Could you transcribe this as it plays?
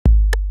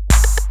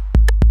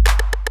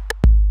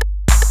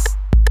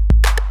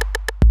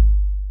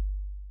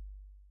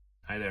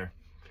Hi there,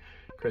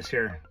 Chris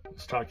here. I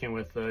was talking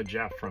with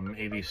Jeff from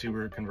AV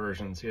Subaru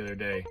Conversions the other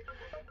day,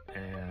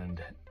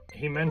 and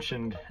he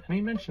mentioned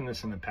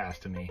this in the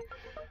past to me,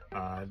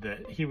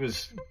 that he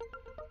was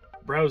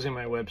browsing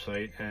my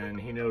website and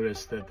he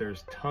noticed that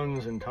there's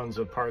tons and tons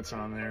of parts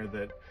on there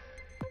that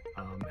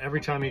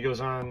every time he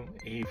goes on,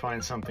 he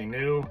finds something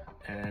new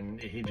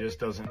and he just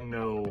doesn't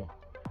know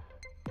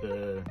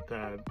the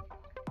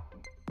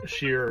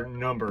sheer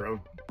number of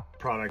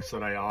products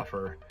that I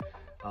offer,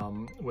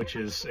 which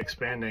is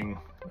expanding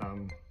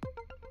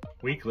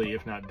weekly,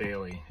 if not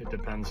daily. It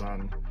depends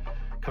on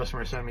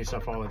customers send me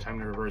stuff all the time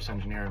to reverse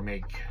engineer and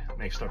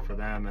make stuff for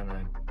them, and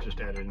I just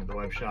add it into the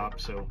web shop.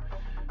 So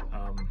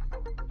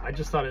I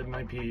just thought it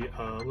might be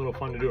a little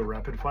fun to do a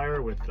rapid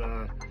fire with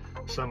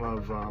some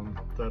of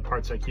the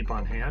parts I keep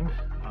on hand.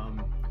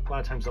 A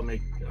lot of times I'll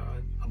make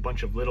a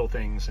bunch of little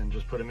things and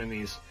just put them in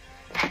these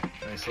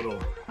nice little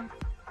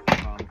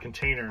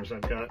containers.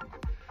 I've got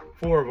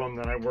 4 of them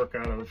that I work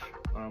out of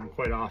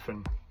quite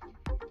often.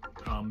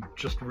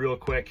 Just real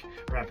quick,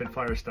 rapid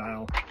fire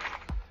style.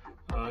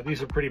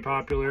 These are pretty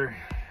popular.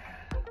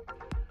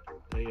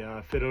 They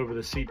fit over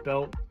the seat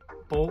belt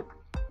bolt,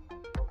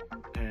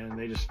 and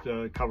they just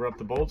cover up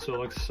the bolt so it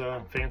looks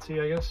fancy,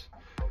 I guess.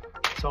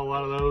 Sell a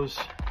lot of those.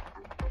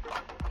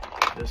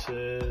 This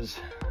is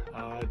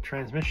a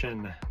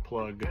transmission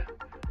plug.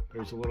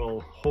 There's a little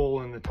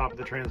hole in the top of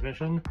the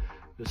transmission.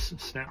 This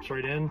snaps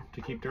right in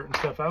to keep dirt and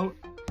stuff out.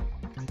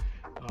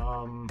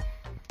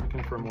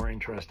 Looking for more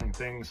interesting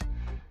things.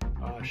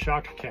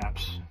 Shock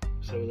caps,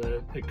 so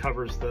that it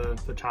covers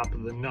the top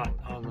of the nut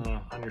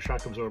on your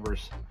shock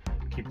absorbers.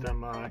 Keep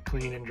them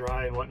clean and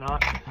dry and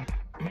whatnot.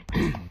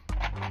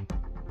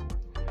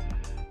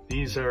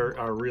 These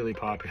are really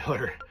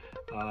popular.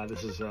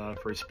 This is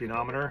for a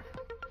speedometer.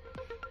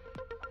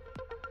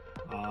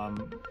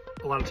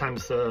 A lot of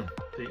times the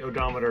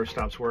odometer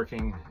stops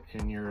working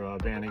in your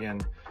van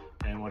again,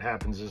 and what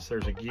happens is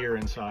there's a gear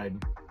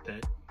inside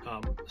that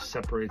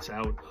separates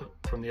out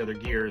from the other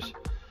gears.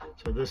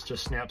 So this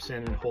just snaps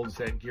in and holds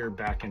that gear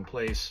back in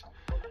place.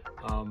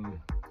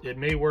 It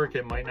may work,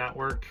 it might not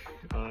work.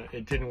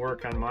 It didn't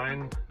work on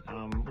mine.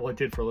 Well, it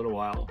did for a little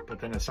while, but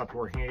then it stopped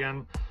working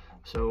again.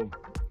 So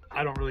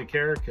I don't really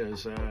care,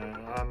 because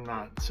I'm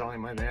not selling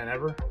my van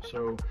ever.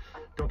 So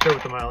don't care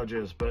what the mileage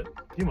is, but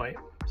you might.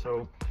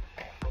 So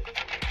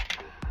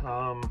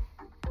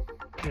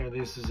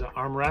this is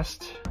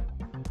armrest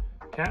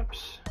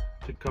caps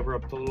to cover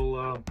up the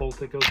little bolt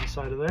that goes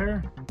inside of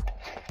there.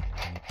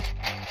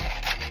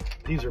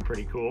 These are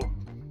pretty cool.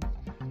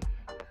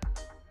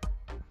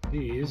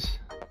 There's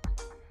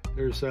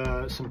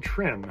some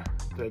trim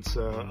that's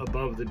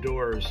above the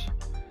doors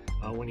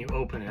when you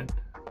open it,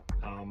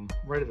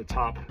 right at the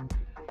top.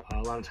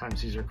 A lot of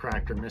times these are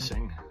cracked or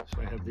missing,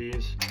 so I have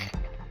these.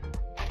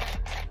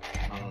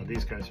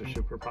 These guys are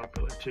super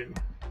popular too.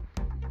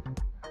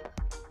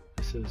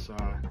 This is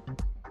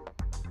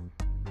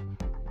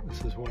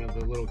one of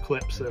the little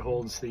clips that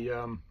holds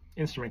the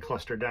instrument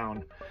cluster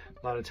down.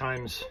 A lot of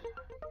times,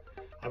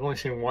 I've only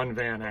seen one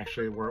van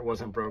actually where it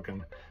wasn't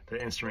broken,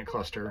 the instrument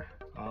cluster.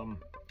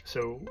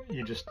 So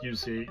you just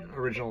use the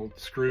original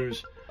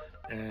screws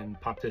and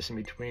pop this in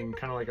between,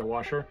 kind of like a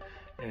washer,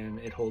 and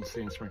it holds the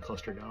instrument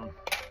cluster down.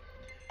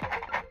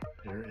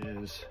 There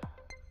is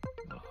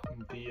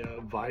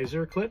the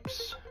visor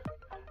clips.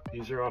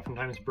 These are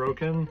oftentimes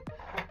broken.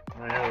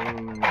 I have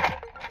them in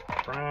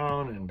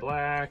brown and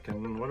black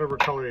and whatever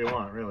color you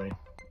want, really.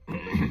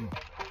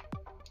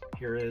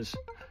 Here is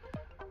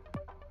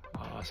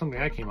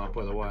something I came up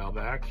with a while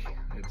back.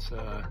 It's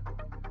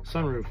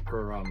sunroof,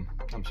 or I'm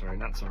sorry,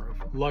 not sunroof,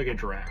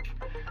 luggage rack.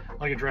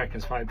 Luggage rack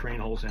has 5 drain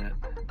holes in it,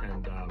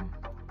 and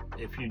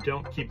if you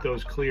don't keep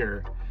those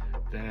clear,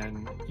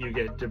 then you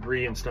get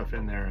debris and stuff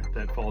in there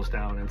that falls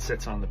down and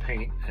sits on the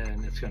paint,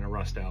 and it's going to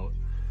rust out.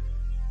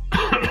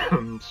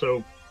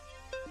 So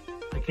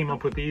I came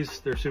up with these.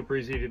 They're super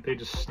easy. They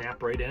just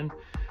snap right in.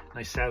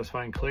 Nice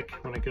satisfying click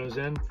when it goes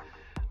in.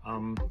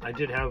 I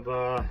did have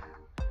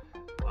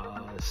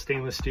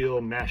stainless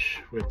steel mesh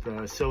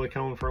with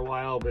silicone for a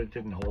while, but it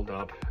didn't hold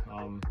up.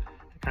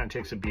 It kind of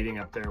takes a beating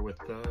up there with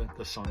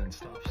the sun and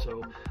stuff.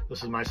 So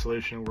this is my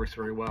solution. It works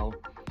very well.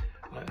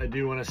 I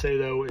do want to say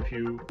though, if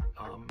you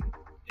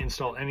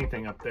install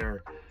anything up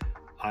there,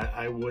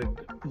 I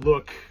would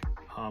look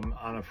on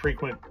a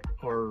frequent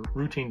or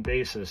routine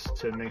basis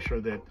to make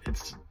sure that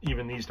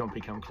even these don't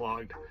become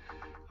clogged.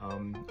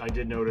 I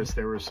did notice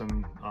there was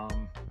some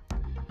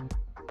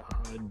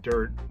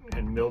dirt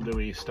and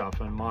mildewy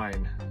stuff on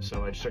mine,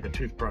 so I just took a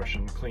toothbrush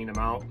and cleaned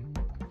them out.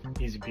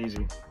 Easy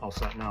peasy, all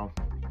set now.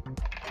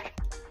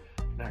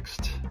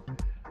 Next,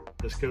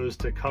 this goes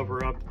to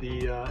cover up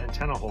the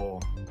antenna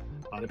hole.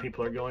 A lot of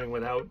people are going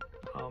without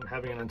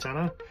having an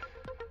antenna.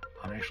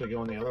 I'm actually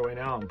going the other way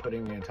now. I'm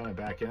putting the antenna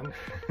back in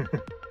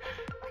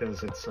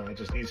because it's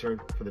just easier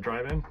for the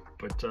drive-in,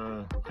 but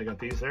I got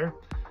these there.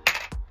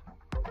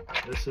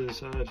 This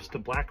is just a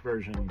black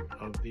version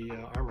of the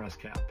armrest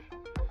cap.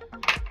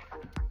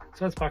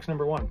 So that's box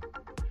number 1.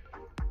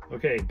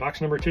 Okay, box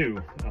number 2,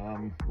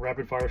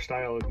 rapid fire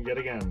style yet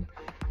again.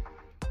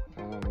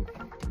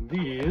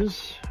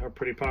 These are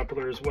pretty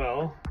popular as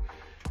well.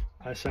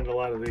 I send a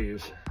lot of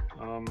these.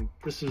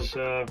 This is,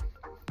 I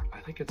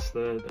think it's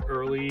the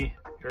early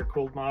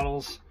air-cooled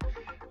models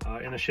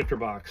in a shifter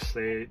box.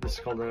 This is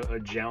called a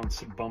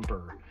jounce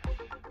bumper.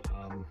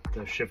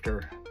 The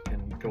shifter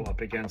can go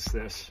up against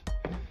this.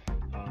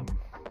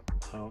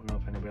 I don't know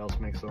if anybody else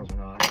makes those or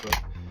not,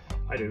 but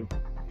I do.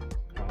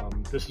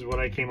 This is what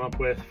I came up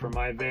with for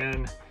my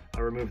van. I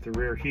removed the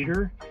rear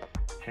heater,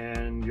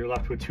 and you're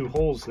left with 2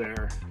 holes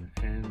there,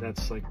 and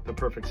that's like the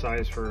perfect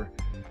size for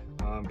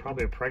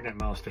probably a pregnant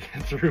mouse to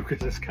get through,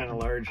 because it's kind of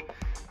large.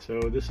 So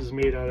this is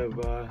made out of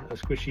a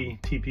squishy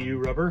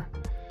TPU rubber,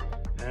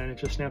 and it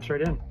just snaps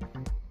right in.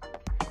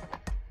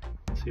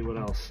 Let's see what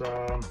else.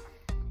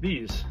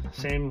 These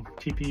same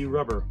TPU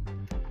rubber,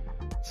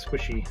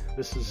 squishy.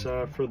 This is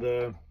for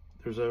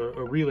there's a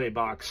relay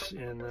box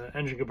in the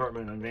engine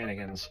compartment on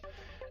Vanagons,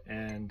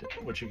 and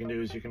what you can do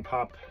is you can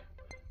pop,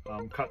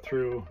 cut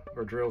through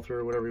or drill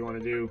through, whatever you want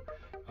to do,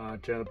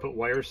 to put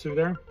wires through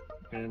there,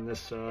 and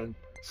this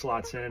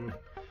slots in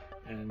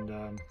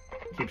and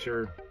keeps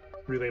your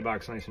relay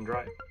box nice and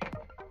dry.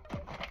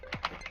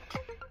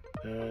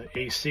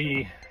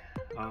 AC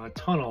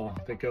tunnel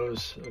that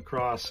goes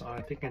across,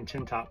 I think in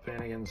tin top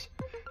Vanagons,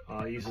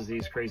 uses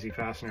these crazy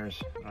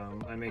fasteners.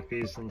 I make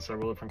these in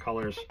several different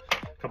colors,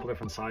 a couple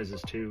different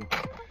sizes too.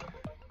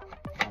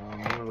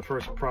 One of the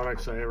first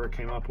products I ever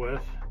came up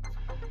with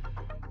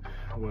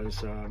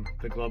was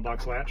the glove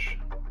box latch.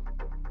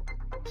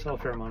 Sell a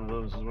fair amount of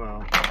those as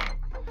well.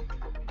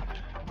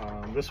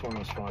 This one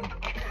was fun.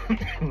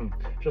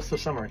 Just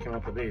this summer I came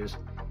up with these.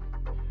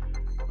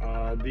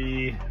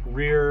 The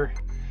rear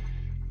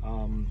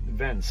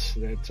vents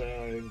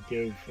that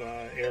give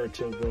air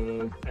to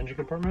the engine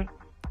compartment.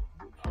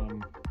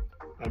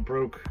 I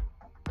broke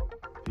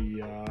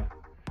the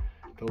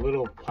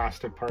little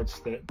plastic parts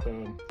that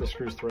the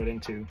screws thread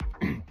into,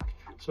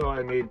 so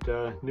I made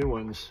new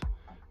ones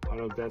out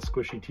of that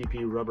squishy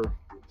TPU rubber,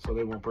 so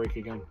they won't break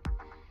again.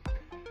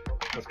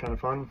 That's kind of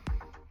fun.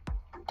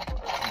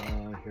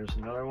 Here's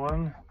another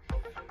one.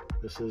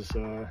 This is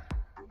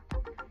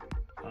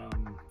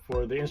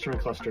for the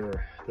instrument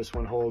cluster. This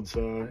one holds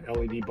a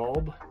LED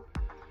bulb.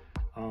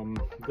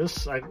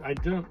 This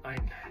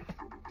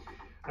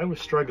I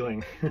was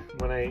struggling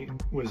when I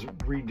was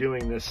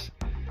redoing this,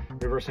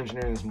 reverse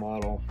engineering this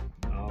model.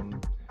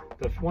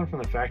 The one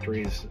from the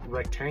factory is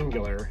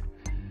rectangular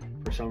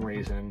for some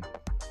reason,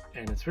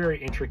 and it's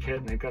very intricate,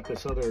 and they've got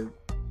this other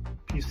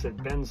piece that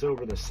bends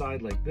over the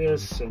side like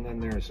this, and then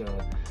there's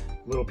a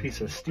little piece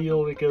of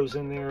steel that goes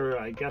in there,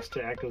 I guess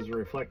to act as a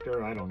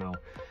reflector. I don't know.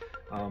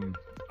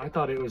 I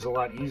thought it was a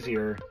lot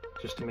easier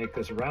just to make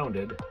this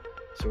rounded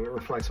so it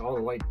reflects all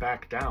the light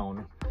back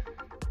down,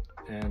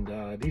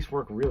 and these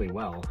work really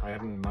well. I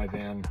have them in my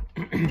van.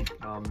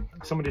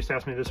 Somebody just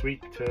asked me this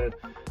week to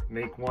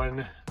make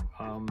one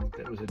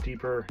that was a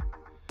deeper,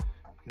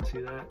 you can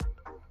see that,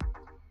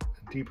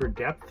 a deeper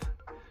depth.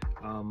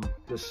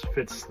 This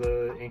fits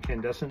the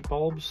incandescent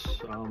bulbs.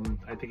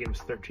 I think it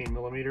was 13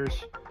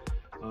 millimeters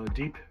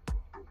deep.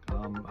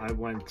 I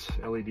went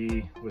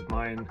LED with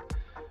mine,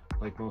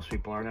 like most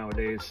people are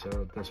nowadays,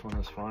 so this one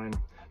is fine,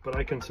 but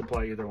I can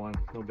supply either one,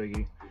 no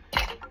biggie.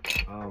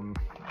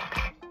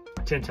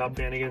 Tin top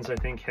Vanagons, I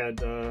think,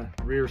 had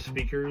rear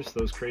speakers,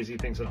 those crazy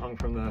things that hung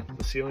from the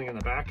ceiling in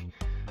the back.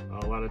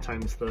 A lot of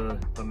times the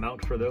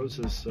mount for those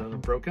is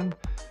broken,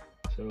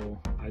 so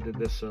I did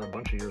this a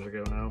bunch of years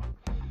ago now.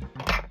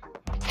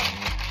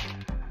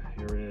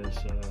 Here is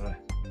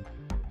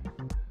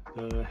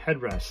the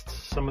headrests.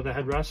 Some of the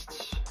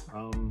headrests,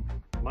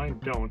 mine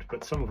don't,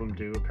 but some of them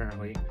do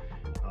apparently,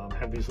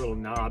 have these little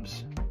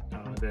knobs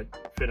that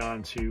fit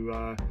on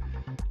to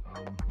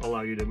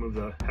allow you to move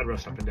the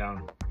headrest up and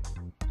down.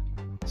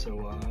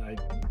 So I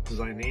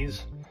designed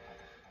these.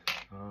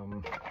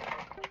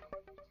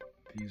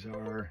 These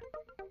are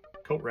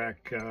coat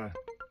rack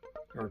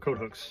or coat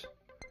hooks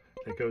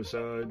that goes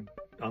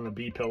on the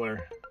B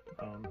pillar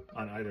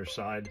on either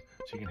side,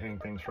 so you can hang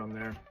things from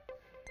there.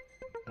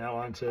 Now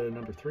on to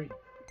number 3.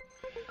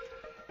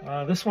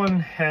 This one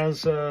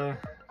has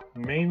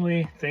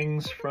mainly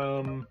things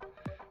from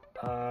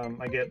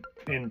I get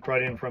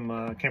brought in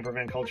from Camper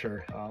Van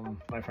Culture.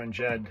 My friend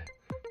Jed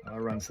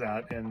runs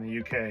that in the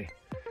UK.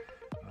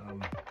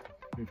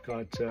 We've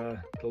got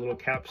the little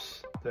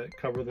caps that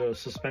cover the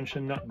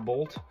suspension nut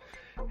bolt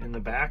in the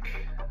back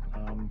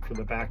for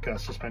the back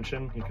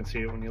suspension. You can see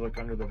it when you look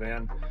under the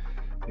van.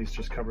 These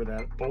just cover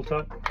that bolt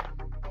up.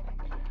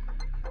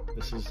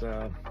 This is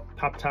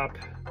Pop Top,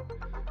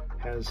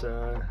 has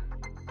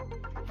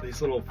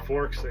these little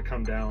forks that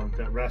come down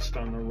that rest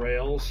on the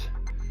rails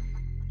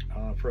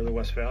for the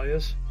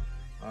Westphalias.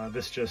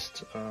 This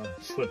just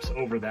slips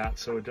over that,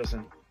 so it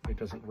doesn't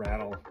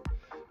rattle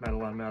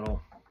metal on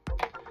metal.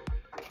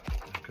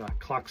 I've got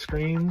clock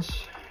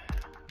screens.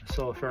 I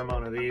sell a fair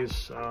amount of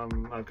these.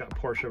 I've got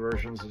Porsche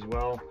versions as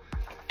well.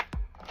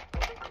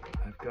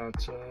 I've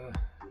got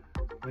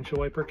windshield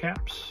wiper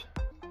caps.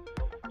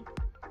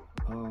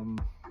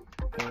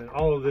 And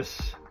all of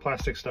this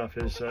plastic stuff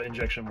is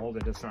injection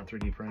molded. It's not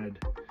 3D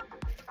printed.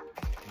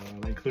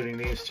 including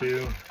these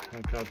two.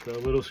 I've got the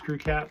little screw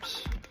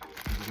caps.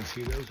 If you can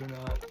see those or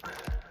not.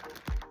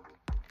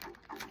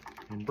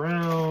 In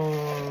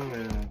brown,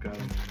 and I've got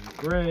them in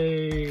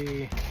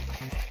gray.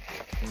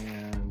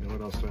 And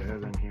what else do I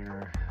have in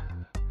here?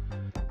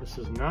 This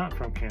is not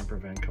from Camper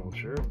Van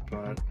Culture,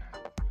 but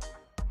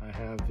I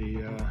have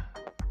the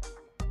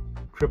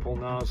triple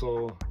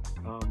nozzle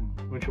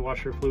windshield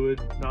washer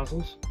fluid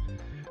nozzles.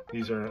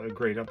 These are a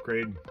great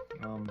upgrade.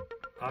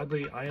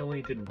 Oddly, I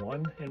only did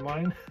one in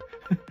mine.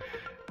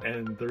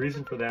 And the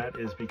reason for that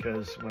is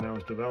because when I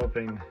was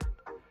developing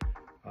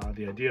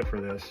the idea for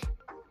this,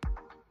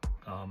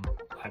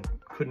 I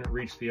couldn't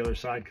reach the other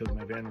side because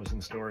my van was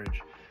in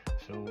storage.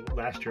 So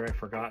last year I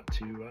forgot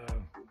to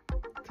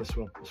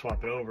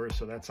swap it over,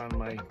 so that's on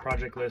my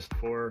project list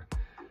for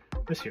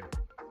this year.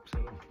 So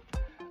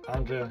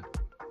on to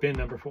bin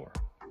number 4,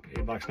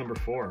 okay, box number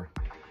 4.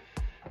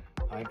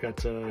 I've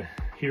got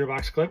heater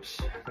box clips.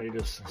 They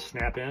just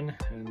snap in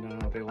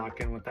and they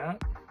lock in with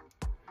that.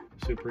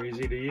 Super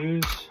easy to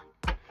use.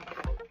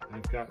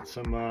 I've got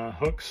some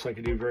hooks. I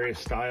can do various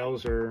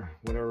styles or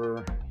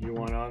whatever you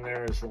want on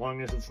there, as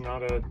long as it's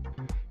not a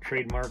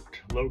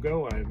trademarked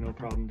logo. I have no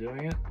problem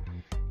doing it.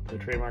 The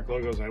trademark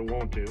logos I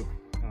won't do.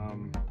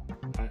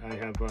 I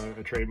have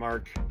a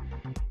trademark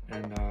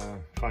and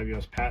 5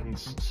 US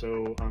patents,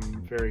 so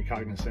I'm very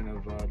cognizant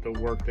of the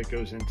work that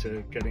goes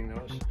into getting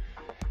those.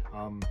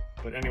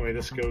 But anyway,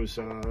 this goes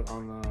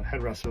on the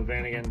headrest of a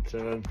van again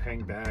to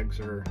hang bags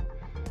or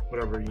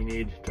whatever you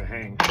need to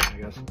hang, I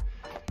guess.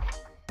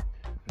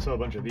 I saw a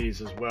bunch of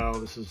these as well.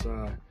 This is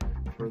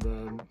for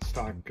the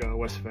stock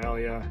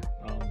Westphalia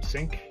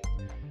sink.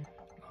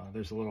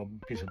 There's a little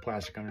piece of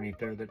plastic underneath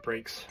there that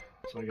breaks.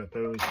 So I got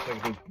those. I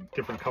can do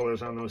different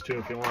colors on those too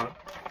if you want.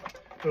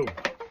 Oh,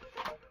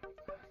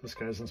 this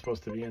guy isn't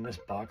supposed to be in this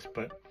box,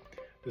 but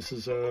this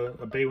is a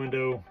bay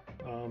window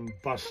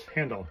bus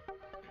handle.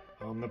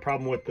 The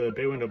problem with the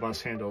bay window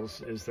bus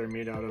handles is they're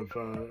made out of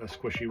a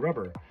squishy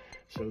rubber.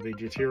 So they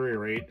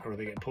deteriorate, or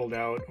they get pulled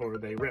out, or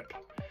they rip.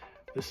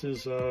 This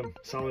is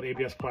solid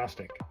ABS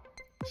plastic.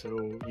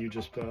 So you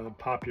just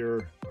pop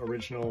your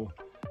original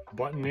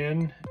button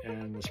in,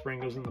 and the spring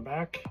goes in the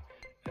back,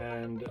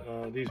 and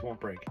these won't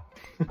break.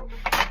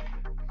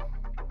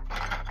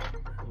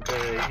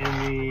 Okay,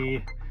 in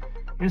the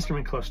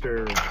instrument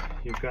cluster,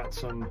 you've got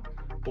some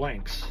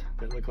blanks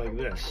that look like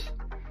this,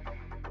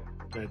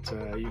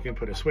 that you can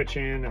put a switch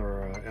in,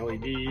 or a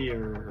LED,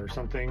 or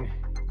something.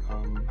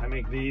 I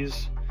make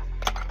these.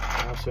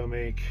 I also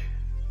make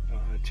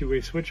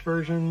two-way switch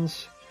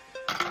versions,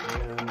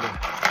 and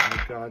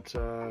I've got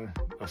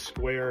a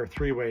square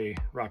 3-way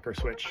rocker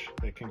switch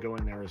that can go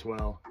in there as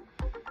well.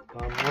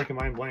 I'm working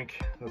mine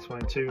blank, that's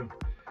fine too.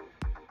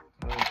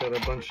 I've got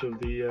a bunch of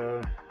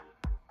the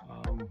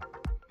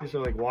these are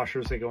like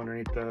washers that go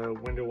underneath the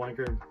window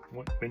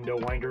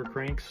winder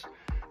cranks.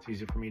 It's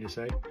easy for me to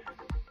say.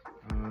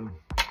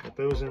 Got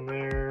those in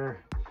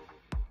there,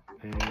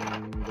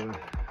 and the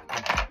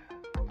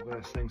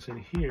last things in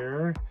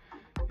here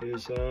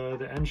is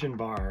the engine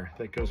bar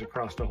that goes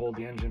across to hold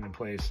the engine in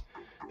place.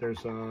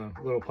 There's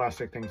little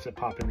plastic things that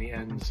pop in the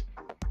ends,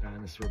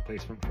 and this is a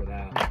replacement for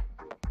that.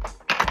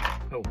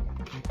 Oh,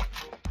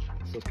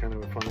 this is kind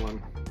of a fun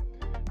one.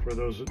 For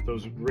those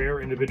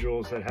rare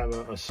individuals that have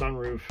a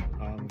sunroof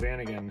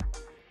Vanagon,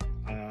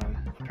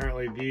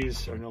 apparently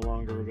these are no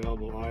longer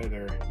available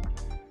either,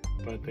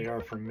 but they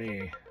are for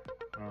me.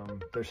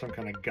 There's some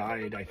kind of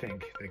guide, I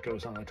think, that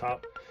goes on the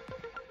top.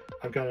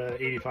 I've got an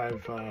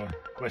 85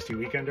 Westy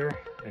Weekender.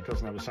 It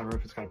doesn't have a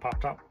sunroof, it's got a pop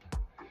top.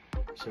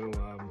 So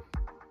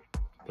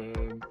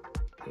the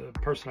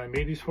person I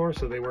made these for,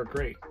 so they work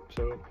great.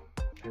 So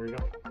here we go.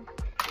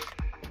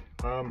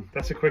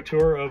 That's a quick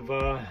tour of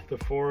the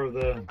 4 of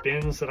the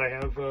bins that I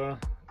have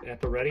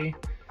at the ready.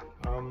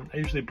 I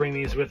usually bring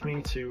these with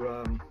me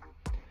to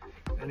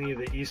any of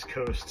the East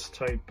Coast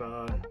type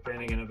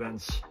Vanagon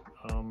events.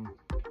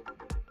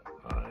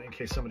 In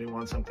case somebody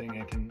wants something,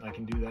 I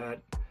can do that.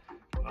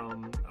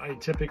 I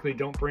typically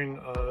don't bring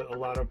a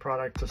lot of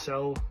product to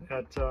sell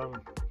at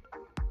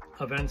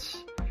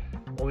events,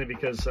 only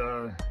because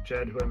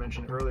Jed, who I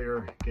mentioned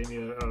earlier, gave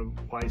me a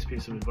wise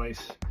piece of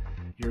advice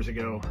years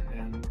ago,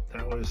 and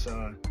that was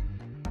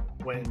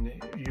when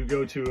you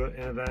go to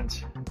an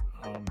event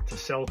to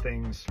sell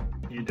things,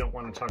 you don't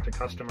want to talk to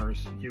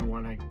customers. You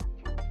want to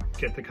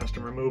get the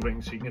customer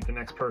moving so you can get the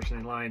next person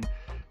in line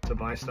to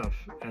buy stuff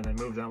and then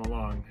move them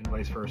along, and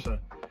vice versa,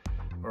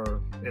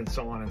 and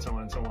so on and so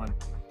on and so on.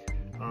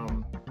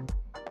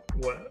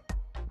 What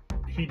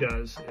he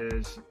does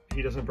is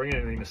he doesn't bring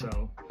anything to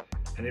sell,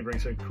 and he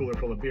brings a cooler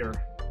full of beer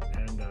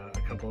and a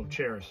couple of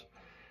chairs,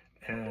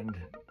 and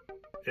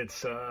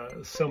it's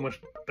so much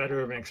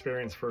better of an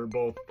experience for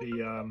both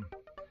the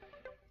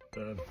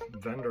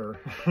vendor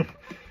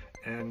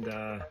and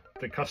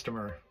the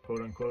customer,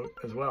 quote unquote,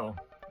 as well,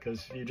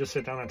 because you just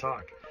sit down and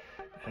talk,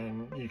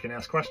 and you can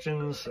ask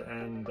questions.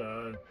 And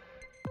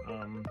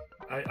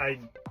I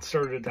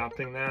started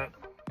adopting that.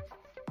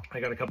 I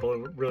got a couple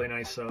of really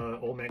nice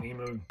Old Man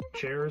Emu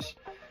chairs.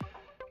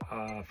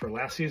 for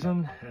last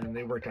season, and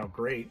they worked out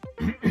great.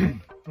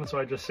 And so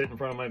I just sit in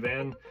front of my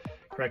van,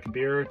 crack a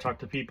beer, talk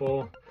to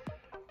people.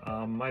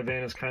 My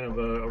van is kind of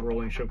a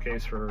rolling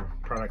showcase for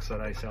products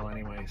that I sell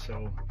anyway,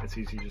 so it's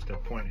easy just to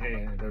point,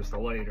 hey, there's the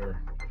light,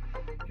 or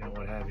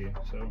what have you.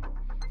 So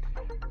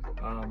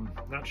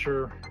not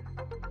sure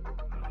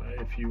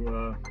if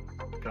you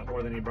got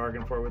more than you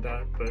bargained for with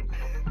that, but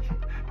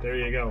there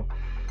you go.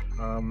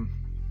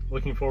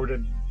 Looking forward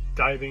to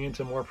diving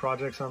into more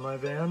projects on my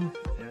van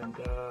and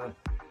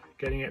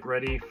getting it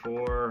ready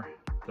for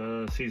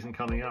the season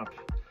coming up.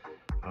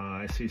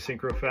 I see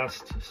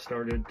Synchrofest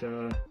started,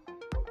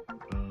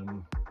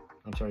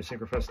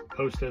 Synchrofest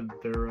posted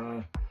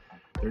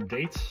their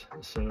dates,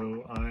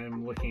 so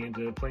I'm looking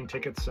into plane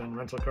tickets and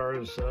rental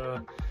cars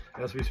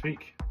as we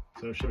speak.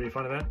 So it should be a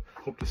fun event.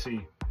 Hope to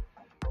see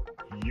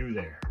you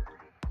there.